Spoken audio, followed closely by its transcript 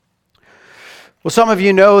Well, some of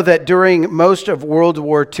you know that during most of World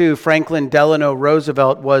War II, Franklin Delano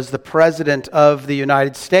Roosevelt was the president of the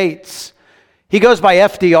United States. He goes by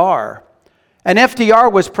FDR. And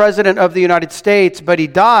FDR was president of the United States, but he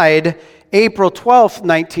died April 12th,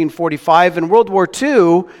 1945, and World War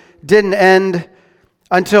II didn't end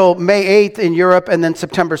until May 8th in Europe, and then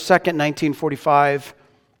September 2nd, 1945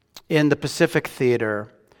 in the Pacific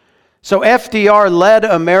Theater. So FDR led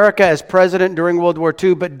America as president during World War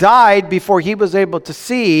II, but died before he was able to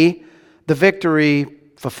see the victory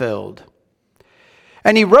fulfilled.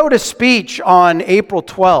 And he wrote a speech on April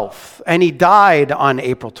 12th, and he died on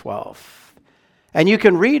April 12th. And you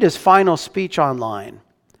can read his final speech online.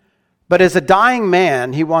 But as a dying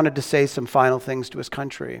man, he wanted to say some final things to his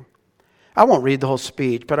country. I won't read the whole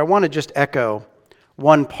speech, but I want to just echo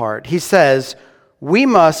one part. He says, "We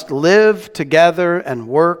must live together and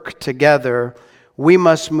work together. We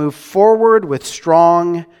must move forward with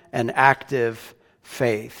strong and active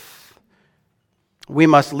faith." We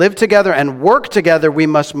must live together and work together. We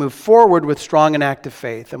must move forward with strong and active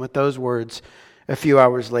faith. And with those words, a few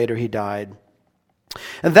hours later, he died.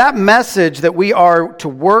 And that message that we are to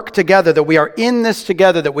work together, that we are in this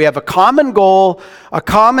together, that we have a common goal, a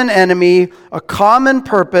common enemy, a common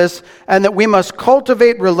purpose, and that we must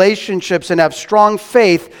cultivate relationships and have strong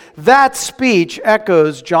faith, that speech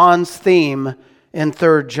echoes John's theme in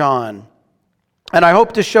 3 John. And I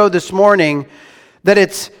hope to show this morning that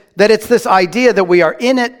it's this idea that we are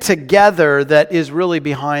in it together that is really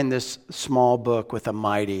behind this small book with a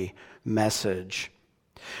mighty message.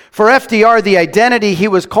 For FDR, the identity he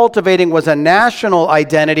was cultivating was a national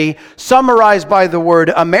identity, summarized by the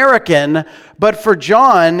word American. But for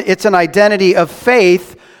John, it's an identity of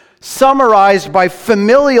faith, summarized by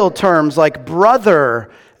familial terms like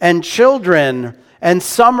brother and children, and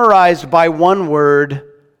summarized by one word,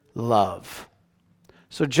 love.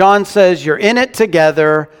 So John says, you're in it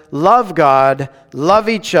together, love God, love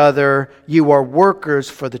each other, you are workers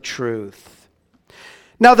for the truth.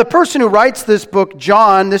 Now, the person who writes this book,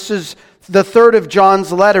 John, this is the third of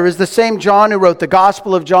John's letter, is the same John who wrote the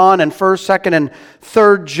Gospel of John and 1st, 2nd, and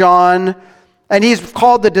 3rd John. And he's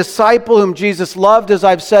called the disciple whom Jesus loved, as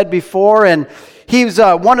I've said before. And he's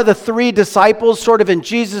one of the 3 disciples, sort of in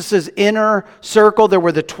Jesus' inner circle. There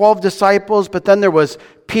were the 12 disciples, but then there was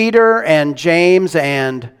Peter and James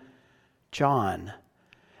and John.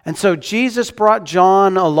 And so Jesus brought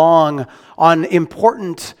John along on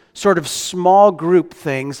important sort of small group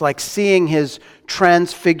things like seeing his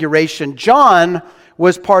transfiguration. John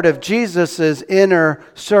was part of Jesus' inner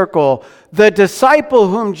circle, the disciple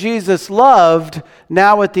whom Jesus loved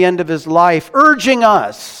now at the end of his life, urging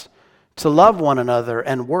us to love one another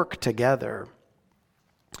and work together.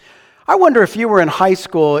 I wonder if you were in high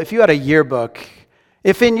school, if you had a yearbook,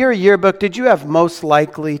 if in your yearbook, did you have most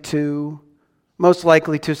likely to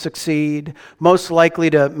succeed, most likely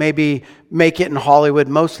to maybe make it in Hollywood,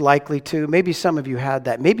 most likely to? Maybe some of you had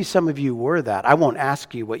that. Maybe some of you were that. I won't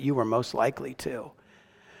ask you what you were most likely to.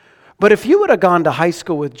 But if you would have gone to high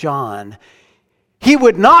school with John, he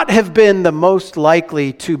would not have been the most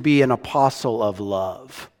likely to be an apostle of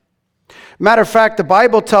love. Matter of fact, the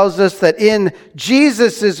Bible tells us that in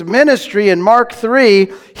Jesus' ministry in Mark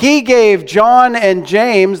 3, he gave John and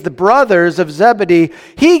James, the brothers of Zebedee,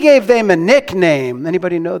 he gave them a nickname.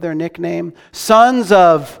 Anybody know their nickname? Sons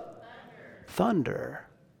of Thunder.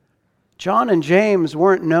 John and James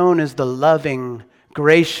weren't known as the loving,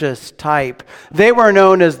 gracious type. They were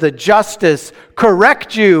known as the justice,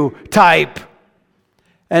 correct you type.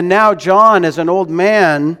 And now John, as an old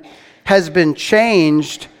man, has been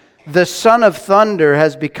changed. The Son of Thunder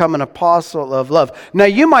has become an apostle of love. Now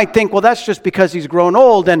you might think, well, that's just because he's grown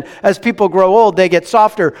old, and as people grow old, they get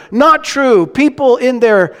softer. Not true. People in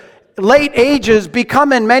their late ages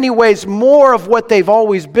become in many ways more of what they've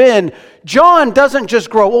always been. John doesn't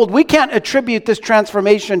just grow old. We can't attribute this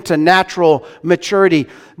transformation to natural maturity.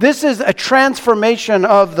 This is a transformation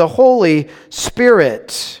of the Holy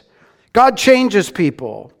Spirit. God changes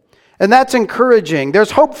people. And that's encouraging. There's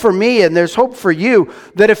hope for me and there's hope for you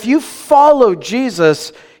that if you follow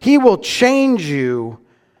Jesus, he will change you.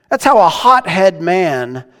 That's how a hothead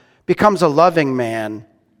man becomes a loving man.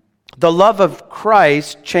 The love of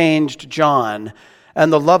Christ changed John,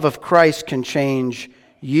 and the love of Christ can change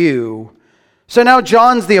you. So now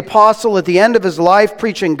John's the apostle at the end of his life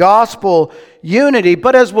preaching gospel unity.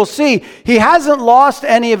 But as we'll see, he hasn't lost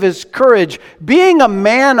any of his courage. Being a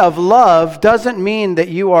man of love doesn't mean that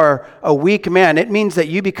you are a weak man. It means that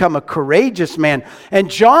you become a courageous man. And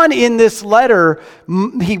John in this letter,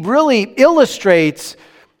 he really illustrates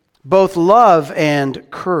both love and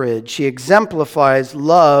courage. He exemplifies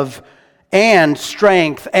love and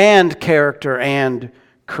strength and character and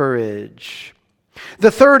courage.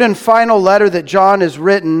 The third and final letter that John has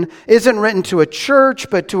written isn't written to a church,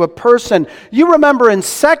 but to a person. You remember in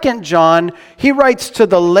 2 John, he writes to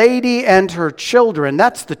the lady and her children.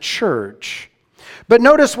 That's the church. But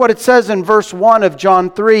notice what it says in verse 1 of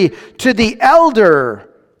John 3, to the elder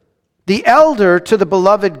to the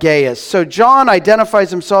beloved Gaius. So John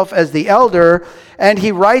identifies himself as the elder, and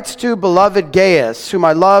he writes to beloved Gaius, whom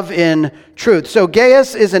I love in truth. So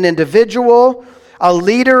Gaius is an individual, a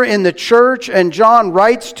leader in the church, and John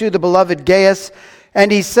writes to the beloved Gaius,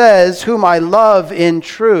 and he says, whom I love in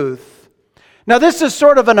truth. Now this is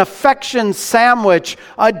sort of an affection sandwich,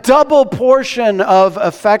 a double portion of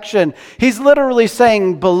affection. He's literally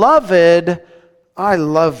saying, beloved, I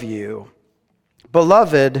love you.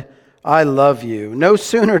 Beloved, I love you. No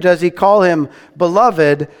sooner does he call him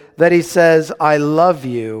beloved that he says, I love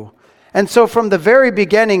you. And so from the very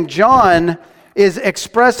beginning, John is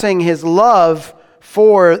expressing his love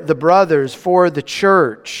for the brothers, for the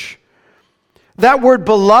church. That word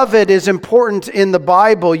beloved is important in the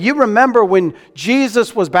Bible. You remember when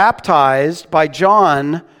Jesus was baptized by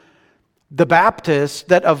John the Baptist,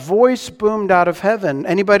 that a voice boomed out of heaven.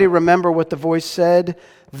 Anybody remember what the voice said?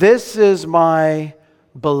 This is my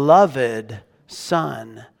beloved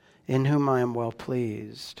Son, in whom I am well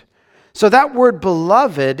pleased. So that word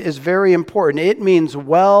beloved is very important. It means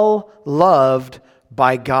well loved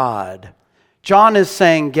by God. John is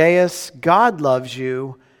saying, Gaius, God loves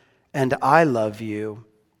you and I love you.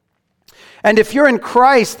 And if you're in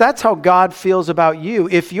Christ, that's how God feels about you.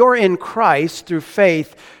 If you're in Christ through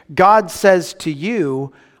faith, God says to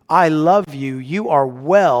you, I love you. You are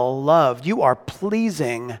well loved. You are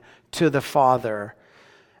pleasing to the Father.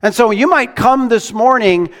 And so you might come this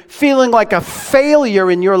morning feeling like a failure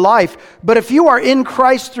in your life, but if you are in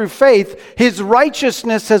Christ through faith, His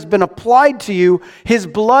righteousness has been applied to you, His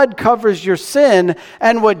blood covers your sin,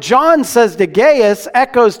 and what John says to Gaius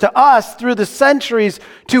echoes to us through the centuries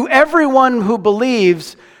to everyone who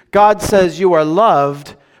believes. God says you are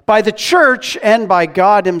loved by the church and by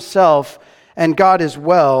God Himself, and God is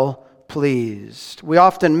well pleased. We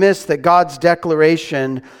often miss that God's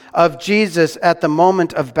declaration of Jesus at the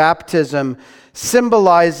moment of baptism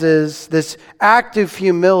symbolizes this active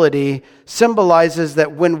humility, symbolizes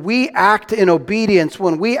that when we act in obedience,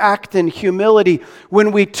 when we act in humility,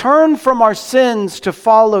 when we turn from our sins to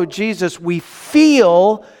follow Jesus, we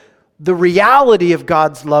feel the reality of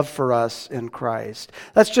God's love for us in Christ.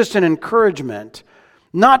 That's just an encouragement.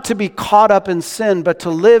 Not to be caught up in sin, but to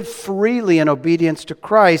live freely in obedience to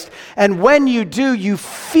Christ. And when you do, you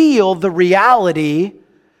feel the reality.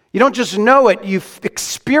 You don't just know it, you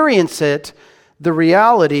experience it, the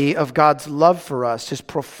reality of God's love for us, His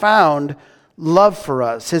profound love for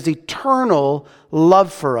us, His eternal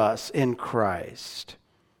love for us in Christ.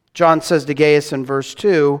 John says to Gaius in verse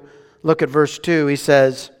 2, look at verse 2, he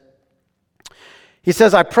says,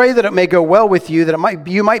 I pray that it may go well with you, that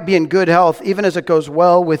you might be in good health, even as it goes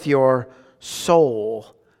well with your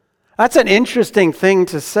soul. That's an interesting thing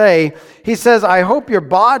to say. He says, I hope your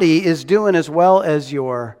body is doing as well as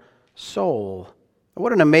your soul.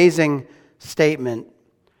 What an amazing statement.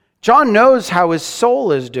 John knows how his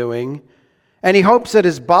soul is doing, and he hopes that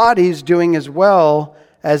his body is doing as well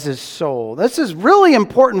as his soul. This is really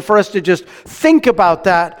important for us to just think about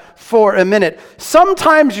that for a minute.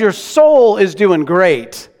 Sometimes your soul is doing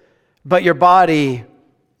great, but your body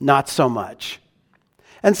not so much.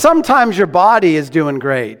 And sometimes your body is doing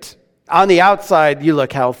great. On the outside, you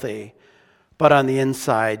look healthy, but on the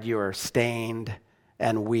inside, you are stained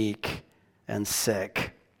and weak and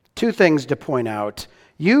sick. Two things to point out.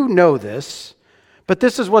 You know this, but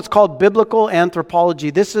this is what's called biblical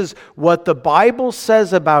anthropology. This is what the Bible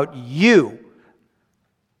says about you.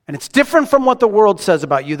 And it's different from what the world says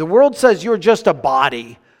about you. The world says you're just a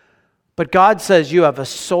body, but God says you have a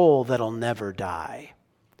soul that'll never die.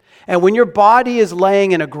 And when your body is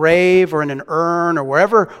laying in a grave or in an urn or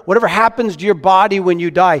whatever happens to your body when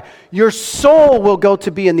you die, your soul will go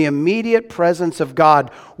to be in the immediate presence of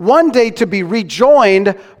God, one day to be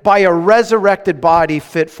rejoined by a resurrected body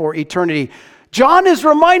fit for eternity. John is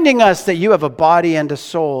reminding us that you have a body and a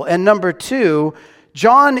soul. And number two,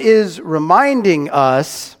 John is reminding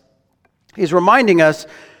us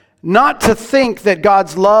not to think that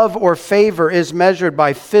God's love or favor is measured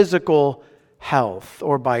by physical health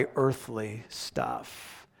or by earthly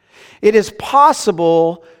stuff. It is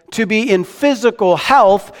possible to be in physical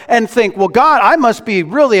health and think, well, God, I must be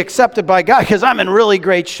really accepted by God because I'm in really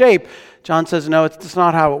great shape. John says, no, it's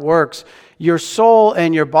not how it works. Your soul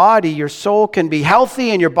and your body, your soul can be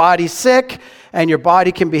healthy and your body sick, and your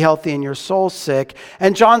body can be healthy and your soul sick.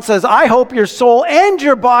 And John says, I hope your soul and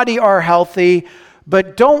your body are healthy,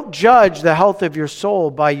 but don't judge the health of your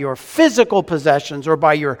soul by your physical possessions or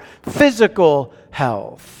by your physical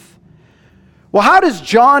health. Well, how does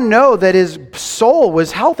John know that his soul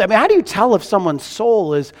was healthy? I mean, how do you tell if someone's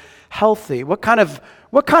soul is healthy? What kind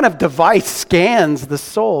of device scans the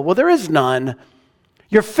soul? Well, there is none.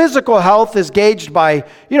 Your physical health is gauged by,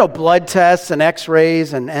 blood tests and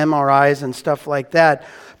x-rays and MRIs and stuff like that.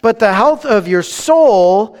 But the health of your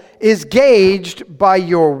soul is gauged by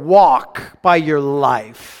your walk, by your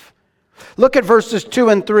life. Look at verses 2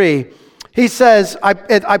 and 3. He says, I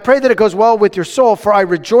pray that it goes well with your soul, for I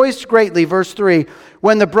rejoiced greatly, verse 3,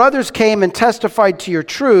 when the brothers came and testified to your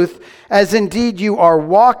truth, as indeed you are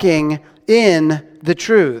walking in the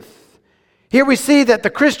truth. Here we see that the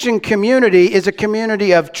Christian community is a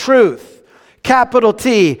community of truth. Capital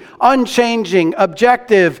T, unchanging,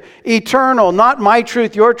 objective, eternal, not my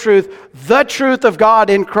truth, your truth, the truth of God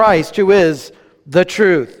in Christ, who is the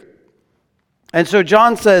truth. And so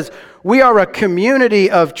John says, we are a community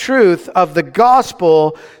of truth, of the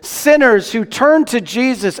gospel, sinners who turn to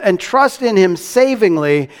Jesus and trust in him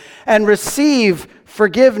savingly and receive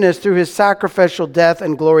forgiveness through his sacrificial death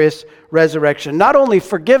and glorious resurrection. Not only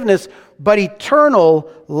forgiveness, but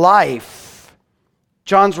eternal life.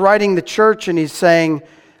 John's writing the church and he's saying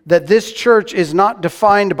that this church is not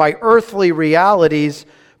defined by earthly realities,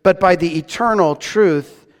 but by the eternal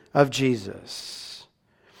truth of Jesus.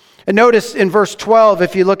 And notice in verse 12,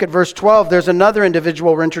 if you look at verse 12, there's another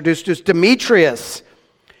individual we're introduced to, Demetrius.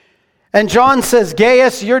 And John says,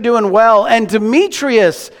 Gaius, you're doing well. And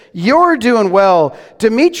Demetrius, you're doing well.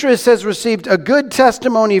 Demetrius has received a good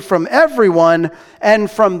testimony from everyone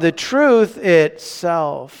and from the truth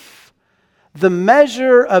itself. The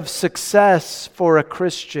measure of success for a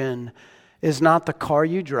Christian is not the car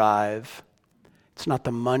you drive. It's not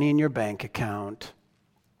the money in your bank account.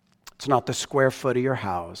 It's not the square foot of your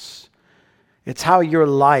house. It's how your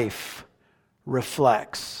life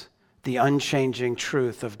reflects the unchanging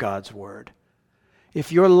truth of God's Word.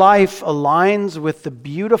 If your life aligns with the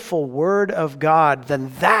beautiful Word of God,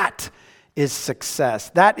 then that is success.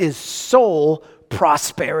 That is soul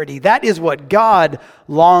prosperity. That is what God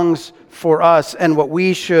longs for us and what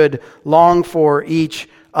we should long for each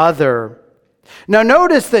other. Now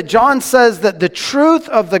notice that John says that the truth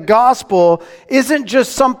of the gospel isn't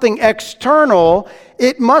just something external.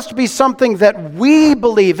 It must be something that we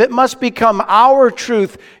believe. It must become our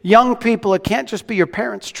truth. Young people, it can't just be your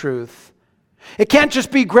parents' truth. It can't just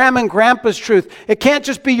be grandma and grandpa's truth. It can't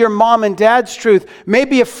just be your mom and dad's truth.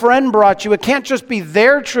 Maybe a friend brought you. It can't just be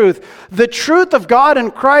their truth. The truth of God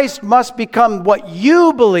in Christ must become what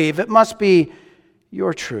you believe. It must be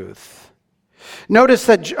your truth. Notice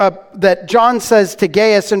that John says to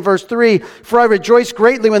Gaius in verse 3, for I rejoiced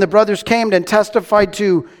greatly when the brothers came and testified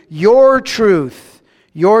to your truth.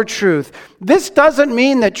 Your truth. This doesn't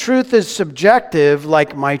mean that truth is subjective,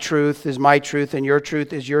 like my truth is my truth and your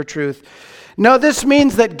truth is your truth. No, this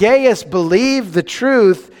means that Gaius believed the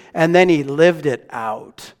truth and then he lived it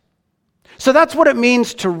out. So that's what it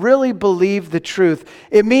means to really believe the truth.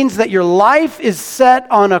 It means that your life is set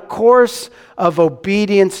on a course of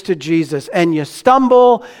obedience to Jesus. And you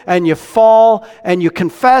stumble and you fall and you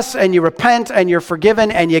confess and you repent and you're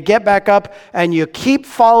forgiven and you get back up and you keep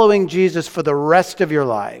following Jesus for the rest of your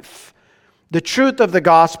life. The truth of the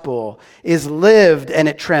gospel is lived and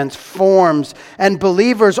it transforms, and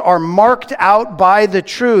believers are marked out by the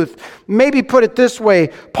truth. Maybe put it this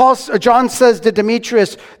way, John says to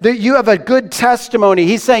Demetrius that you have a good testimony.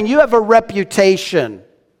 He's saying you have a reputation.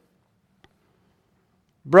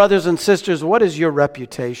 Brothers and sisters, what is your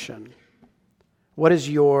reputation? What is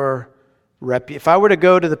your reputation? If I were to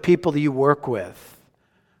go to the people that you work with,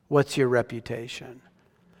 what's your reputation?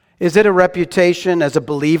 Is it a reputation as a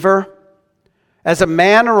believer? As a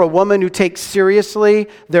man or a woman who takes seriously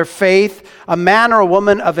their faith, a man or a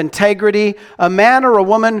woman of integrity, a man or a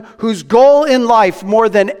woman whose goal in life more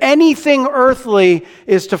than anything earthly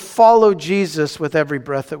is to follow Jesus with every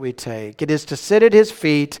breath that we take. It is to sit at his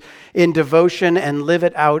feet in devotion and live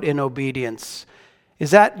it out in obedience. Is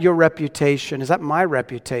that your reputation? Is that my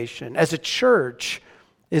reputation? As a church,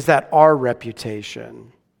 is that our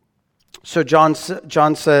reputation? So John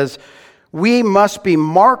says, we must be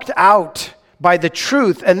marked out by the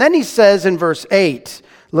truth. And then he says in verse 8,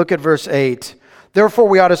 look at verse 8. Therefore,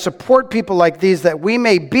 we ought to support people like these that we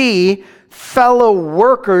may be fellow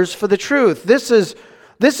workers for the truth. This is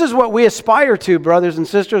what we aspire to, brothers and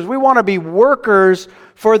sisters. We want to be workers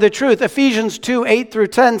for the truth. Ephesians 2, 8 through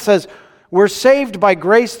 10 says, we're saved by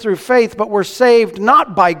grace through faith, but we're saved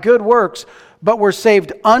not by good works, but we're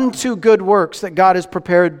saved unto good works that God has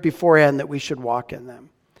prepared beforehand that we should walk in them.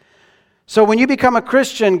 So when you become a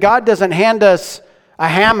Christian, God doesn't hand us a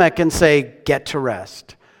hammock and say, get to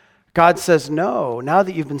rest. God says, no, now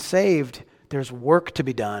that you've been saved, there's work to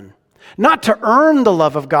be done. Not to earn the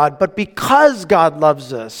love of God, but because God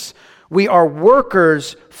loves us, we are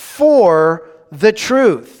workers for the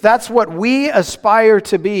truth. That's what we aspire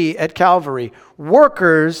to be at Calvary,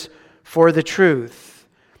 workers for the truth.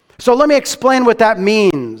 So let me explain what that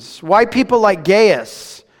means, why people like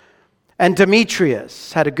Gaius and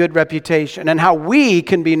Demetrius had a good reputation, and how we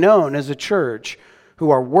can be known as a church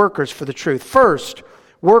who are workers for the truth. First,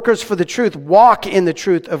 workers for the truth walk in the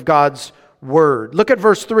truth of God's word. Look at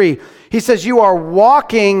verse 3. He says, you are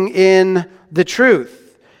walking in the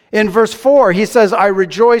truth. In verse 4, he says, I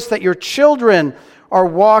rejoice that your children are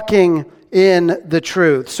walking in the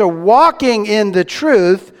truth. So walking in the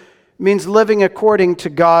truth means living according to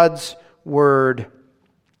God's word.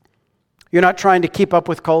 You're not trying to keep up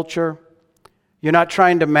with culture. You're not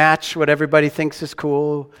trying to match what everybody thinks is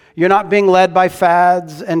cool. You're not being led by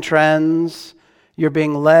fads and trends. You're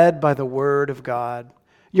being led by the word of God.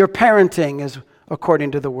 Your parenting is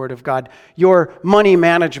according to the word of God. Your money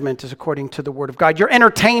management is according to the word of God. Your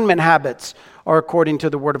entertainment habits are according to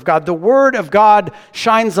the word of God. The word of God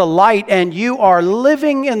shines a light, and you are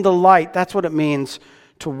living in the light. That's what it means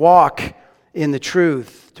to walk in the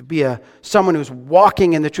truth, to be someone who's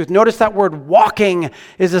walking in the truth. Notice that word walking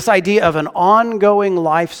is this idea of an ongoing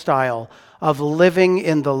lifestyle of living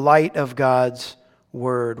in the light of God's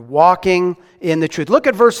word, walking in the truth. Look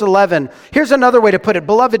at verse 11. Here's another way to put it.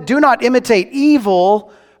 Beloved, do not imitate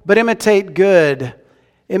evil, but imitate good.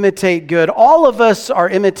 Imitate good. All of us are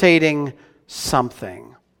imitating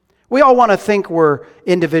something. We all want to think we're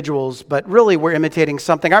individuals, but really we're imitating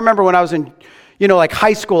something. I remember when I was in like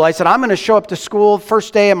high school, I said, I'm going to show up to school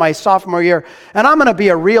first day of my sophomore year, and I'm going to be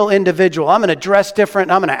a real individual. I'm going to dress different.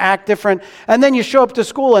 I'm going to act different. And then you show up to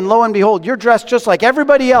school, and lo and behold, you're dressed just like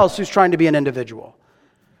everybody else who's trying to be an individual.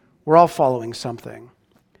 We're all following something.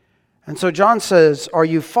 And so John says, are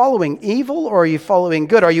you following evil or are you following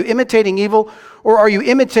good? Are you imitating evil or are you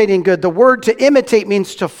imitating good? The word to imitate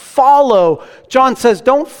means to follow. John says,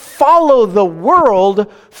 don't follow the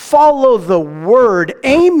world, follow the word.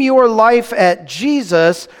 Aim your life at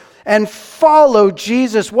Jesus and follow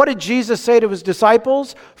Jesus. What did Jesus say to his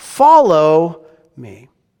disciples? Follow me.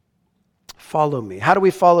 Follow me. How do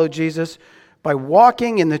we follow Jesus? By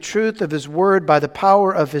walking in the truth of his word, by the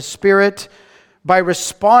power of his Spirit, by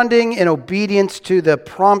responding in obedience to the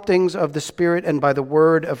promptings of the Spirit and by the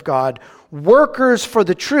word of God. Workers for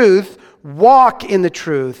the truth walk in the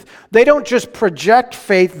truth. They don't just project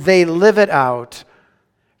faith, they live it out.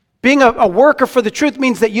 Being a worker for the truth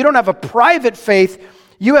means that you don't have a private faith,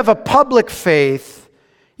 you have a public faith.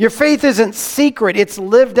 Your faith isn't secret, it's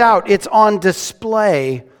lived out, it's on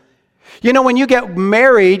display. When you get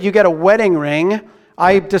married, you get a wedding ring.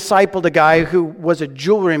 I discipled a guy who was a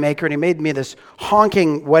jewelry maker, and he made me this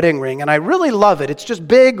honking wedding ring, and I really love it. It's just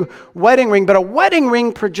big wedding ring, but a wedding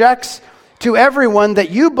ring projects to everyone that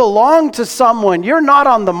you belong to someone. You're not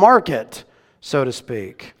on the market, so to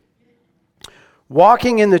speak.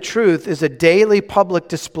 Walking in the truth is a daily public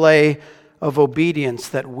display of obedience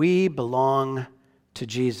that we belong to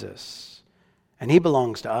Jesus, and he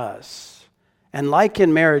belongs to us. And like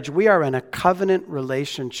in marriage, we are in a covenant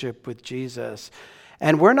relationship with Jesus.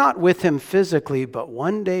 And we're not with him physically, but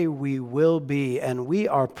one day we will be, and we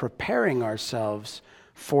are preparing ourselves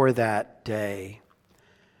for that day.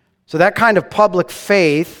 So that kind of public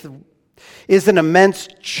faith is an immense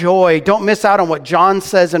joy. Don't miss out on what John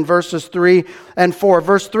says in verses 3 and 4.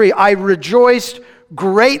 Verse 3, I rejoiced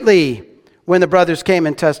greatly when the brothers came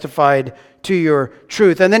and testified to your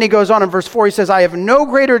truth. And then he goes on in verse 4, he says, I have no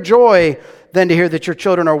greater joy than to hear that your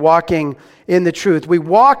children are walking in the truth. We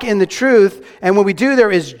walk in the truth, and when we do,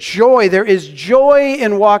 there is joy. There is joy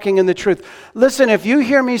in walking in the truth. Listen, if you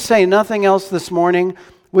hear me say nothing else this morning,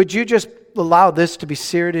 would you just allow this to be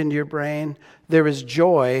seared into your brain? There is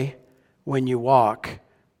joy when you walk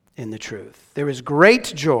in the truth. There is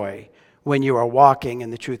great joy when you are walking in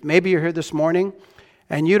the truth. Maybe you're here this morning,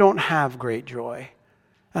 and you don't have great joy.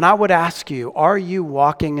 And I would ask you, are you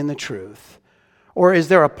walking in the truth? Or is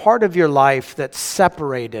there a part of your life that's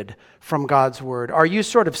separated from God's word? Are you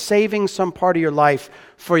sort of saving some part of your life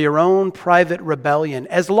for your own private rebellion?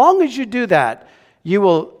 As long as you do that, you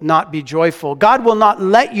will not be joyful. God will not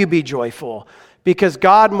let you be joyful because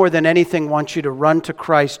God, more than anything, wants you to run to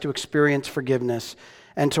Christ to experience forgiveness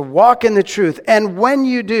and to walk in the truth. And when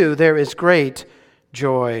you do, there is great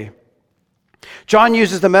joy. John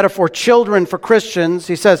uses the metaphor children for Christians.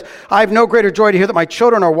 He says, I have no greater joy to hear that my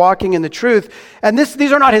children are walking in the truth. And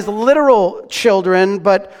these are not his literal children,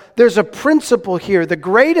 but there's a principle here. The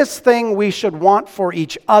greatest thing we should want for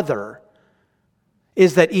each other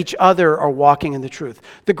is that each other are walking in the truth.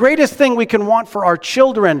 The greatest thing we can want for our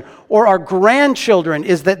children or our grandchildren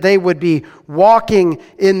is that they would be walking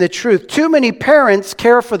in the truth. Too many parents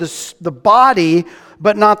care for the body,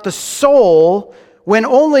 but not the soul. When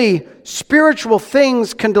only spiritual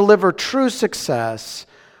things can deliver true success,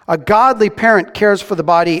 a godly parent cares for the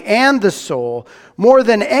body and the soul. More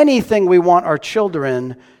than anything, we want our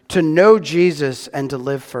children to know Jesus and to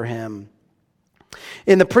live for him.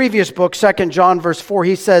 In the previous book, 2 John verse 4,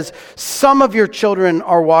 he says, some of your children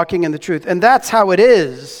are walking in the truth. And that's how it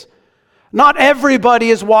is. Not everybody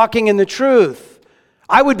is walking in the truth.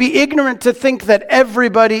 I would be ignorant to think that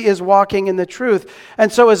everybody is walking in the truth.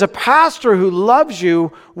 And so as a pastor who loves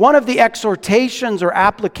you, one of the exhortations or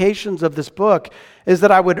applications of this book is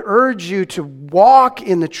that I would urge you to walk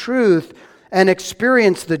in the truth and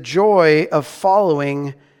experience the joy of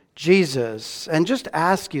following Jesus. And just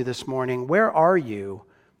ask you this morning, where are you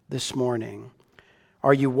this morning?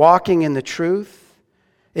 Are you walking in the truth?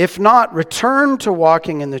 If not, return to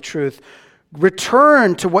walking in the truth.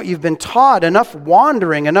 Return to what you've been taught. Enough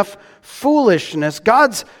wandering, enough foolishness.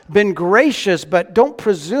 God's been gracious, but don't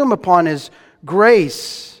presume upon his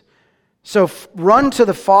grace. So run to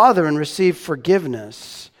the Father and receive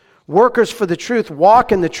forgiveness. Workers for the truth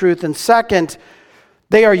walk in the truth. And second,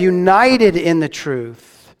 they are united in the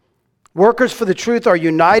truth. Workers for the truth are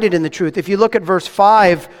united in the truth. If you look at verse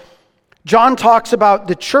 5, John talks about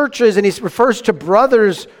the churches and he refers to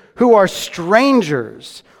brothers who are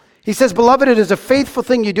strangers. He says, beloved, it is a faithful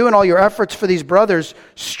thing you do in all your efforts for these brothers,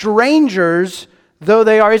 strangers though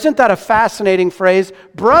they are. Isn't that a fascinating phrase?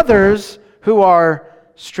 Brothers who are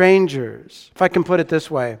strangers. If I can put it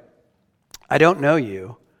this way, I don't know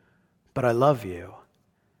you, but I love you.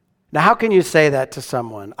 Now, how can you say that to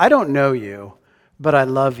someone? I don't know you, but I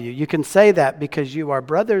love you. You can say that because you are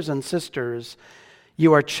brothers and sisters.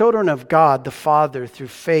 You are children of God, the Father, through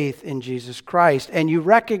faith in Jesus Christ. And you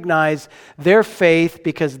recognize their faith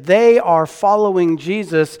because they are following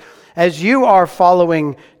Jesus as you are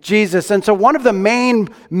following Jesus. And so one of the main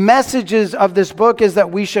messages of this book is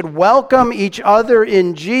that we should welcome each other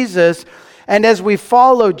in Jesus. And as we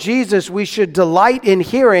follow Jesus, we should delight in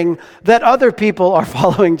hearing that other people are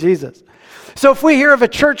following Jesus. So if we hear of a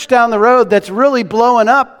church down the road that's really blowing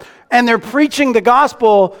up and they're preaching the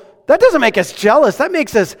gospel, that doesn't make us jealous. That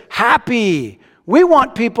makes us happy. We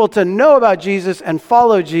want people to know about Jesus and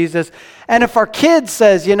follow Jesus. And if our kid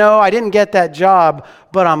says, I didn't get that job,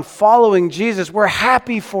 but I'm following Jesus, we're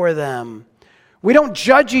happy for them. We don't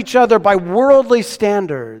judge each other by worldly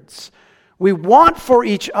standards. We want for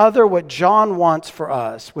each other what John wants for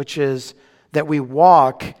us, which is that we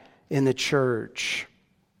walk in the church.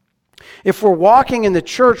 If we're walking in the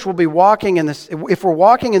church, we'll be walking in this. If we're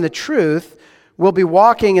walking in the truth, we'll be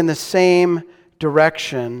walking in the same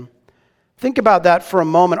direction. Think about that for a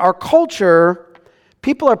moment. Our culture,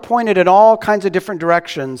 people are pointed in all kinds of different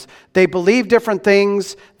directions. They believe different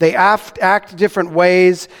things. They act different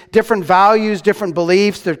ways, different values, different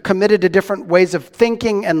beliefs. They're committed to different ways of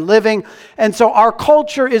thinking and living. And so our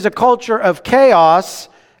culture is a culture of chaos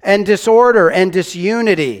and disorder and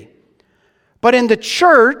disunity. But in the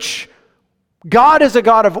church, God is a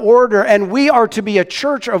God of order, and we are to be a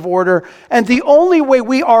church of order. And the only way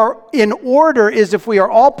we are in order is if we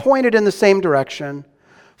are all pointed in the same direction,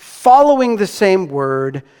 following the same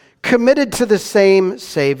word, committed to the same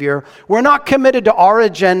Savior. We're not committed to our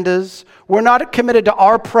agendas. We're not committed to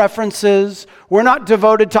our preferences. We're not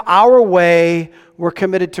devoted to our way. We're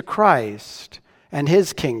committed to Christ and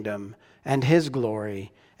his kingdom and his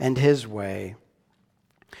glory and his way.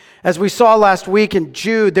 As we saw last week in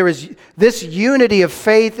Jude, there is this unity of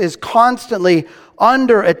faith is constantly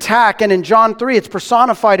under attack. And in John 3, it's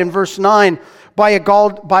personified in verse 9 by a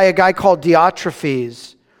guy called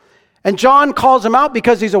Diotrephes. And John calls him out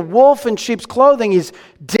because he's a wolf in sheep's clothing. He's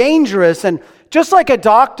dangerous. And just like a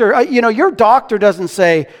doctor, your doctor doesn't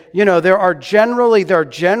say, there are generally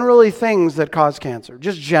things that cause cancer.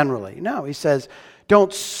 Just generally. No, he says,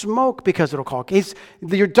 don't smoke because it'll cause cancer.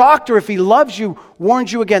 Your doctor, if he loves you,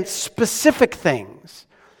 warns you against specific things.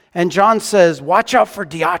 And John says, watch out for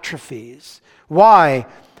Diotrephes. Why?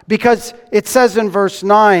 Because it says in verse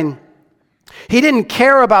 9, he didn't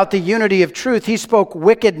care about the unity of truth. He spoke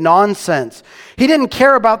wicked nonsense. He didn't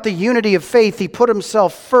care about the unity of faith. He put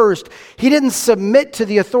himself first. He didn't submit to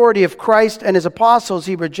the authority of Christ and his apostles.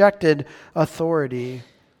 He rejected authority.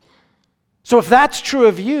 So if that's true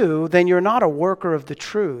of you, then you're not a worker of the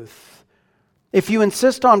truth. If you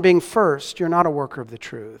insist on being first, you're not a worker of the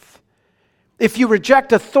truth. If you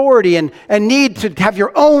reject authority and need to have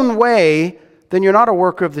your own way, then you're not a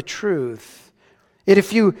worker of the truth.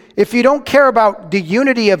 If you don't care about the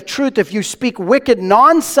unity of truth, if you speak wicked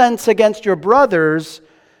nonsense against your brothers,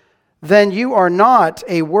 then you are not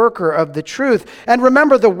a worker of the truth. And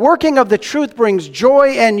remember, the working of the truth brings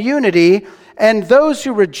joy and unity, and those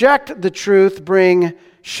who reject the truth bring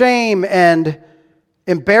shame and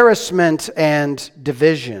embarrassment and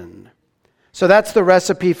division. So that's the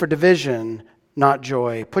recipe for division, not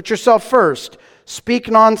joy. Put yourself first, speak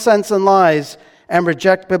nonsense and lies, and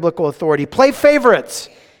reject biblical authority. Play favorites,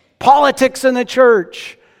 politics in the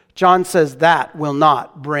church. John says that will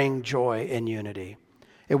not bring joy and unity.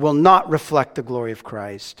 It will not reflect the glory of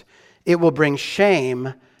Christ. It will bring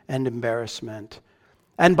shame and embarrassment.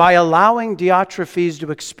 And by allowing Diotrephes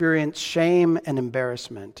to experience shame and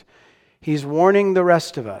embarrassment, he's warning the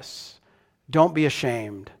rest of us, don't be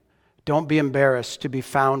ashamed. Don't be embarrassed to be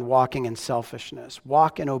found walking in selfishness.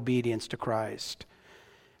 Walk in obedience to Christ.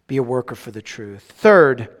 Be a worker for the truth.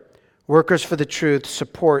 Third, workers for the truth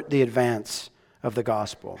support the advance of the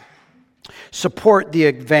gospel. Support the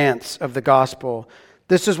advance of the gospel.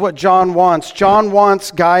 This is what John wants. John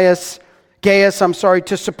wants Gaius,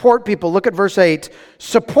 to support people. Look at verse 8.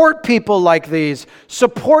 Support people like these.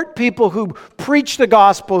 Support people who preach the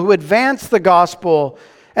gospel, who advance the gospel.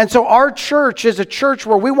 And so our church is a church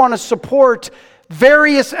where we want to support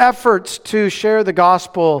various efforts to share the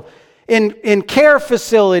gospel in care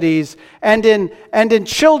facilities and in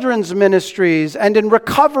children's ministries and in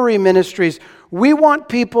recovery ministries. We want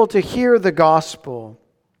people to hear the gospel.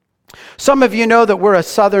 Some of you know that we're a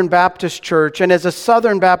Southern Baptist church, and as a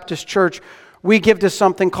Southern Baptist church, we give to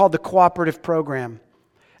something called the cooperative program.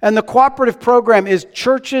 And the cooperative program is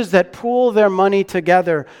churches that pool their money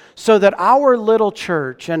together so that our little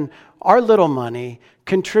church and our little money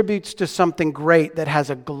contributes to something great that has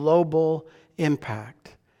a global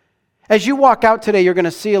impact. As you walk out today, you're going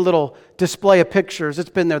to see a little display of pictures. It's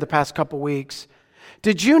been there the past couple weeks.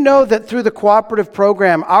 Did you know that through the cooperative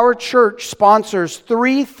program, our church sponsors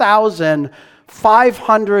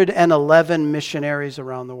 3,511 missionaries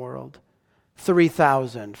around the world?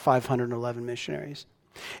 3,511 missionaries.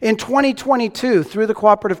 In 2022, through the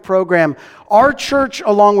cooperative program, our church,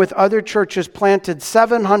 along with other churches, planted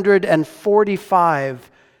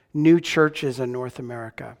 745 new churches in North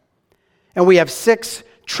America. And we have 6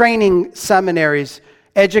 training seminaries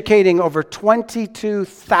educating over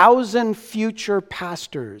 22,000 future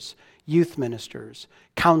pastors, youth ministers,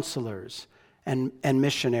 counselors, and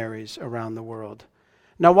missionaries around the world.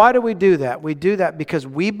 Now, why do we do that? We do that because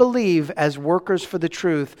we believe, as workers for the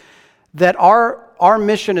truth, that our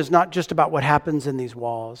mission is not just about what happens in these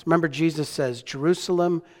walls. Remember, Jesus says,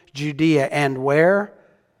 Jerusalem, Judea, and where?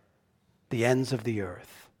 The ends of the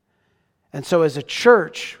earth. And so as a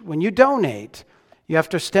church, when you donate, you have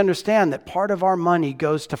to understand that part of our money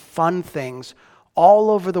goes to fund things all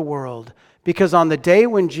over the world. Because on the day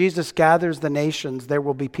when Jesus gathers the nations, there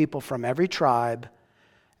will be people from every tribe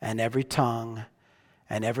and every tongue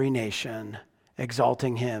and every nation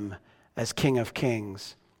exalting him as King of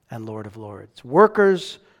Kings and Lord of Lords.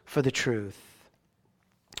 Workers for the truth.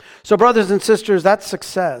 So brothers and sisters, that's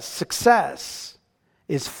success. Success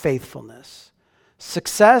is faithfulness.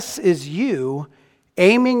 Success is you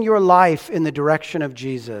aiming your life in the direction of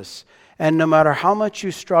Jesus. And no matter how much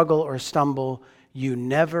you struggle or stumble, you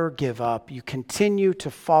never give up. You continue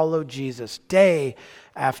to follow Jesus day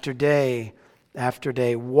after day after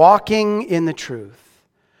day, walking in the truth,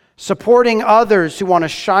 supporting others who want to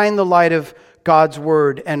shine the light of God's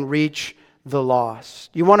word and reach the lost.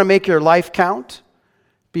 You want to make your life count?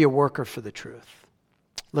 Be a worker for the truth.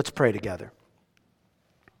 Let's pray together.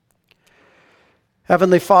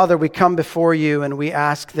 Heavenly Father, we come before you and we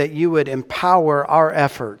ask that you would empower our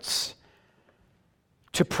efforts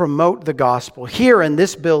to promote the gospel here in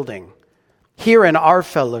this building, here in our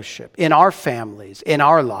fellowship, in our families, in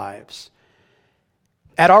our lives,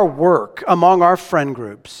 at our work, among our friend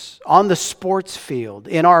groups, on the sports field,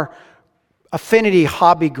 in our affinity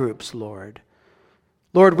hobby groups, Lord.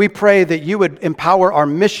 Lord, we pray that you would empower our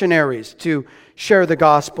missionaries to share the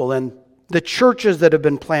gospel and the churches that have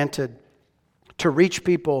been planted to reach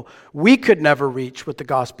people we could never reach with the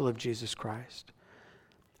gospel of Jesus Christ.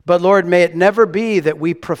 But Lord, may it never be that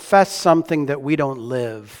we profess something that we don't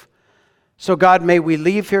live. So God, may we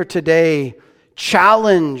leave here today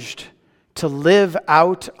challenged to live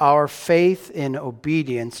out our faith in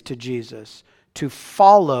obedience to Jesus, to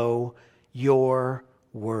follow your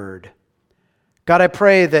word. God, I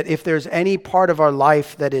pray that if there's any part of our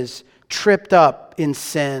life that is tripped up in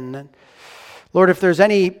sin, Lord, if there's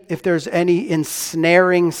any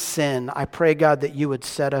ensnaring sin, I pray, God, that you would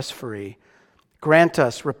set us free. Grant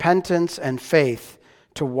us repentance and faith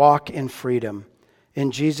to walk in freedom.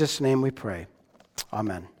 In Jesus' name we pray.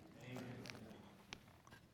 Amen.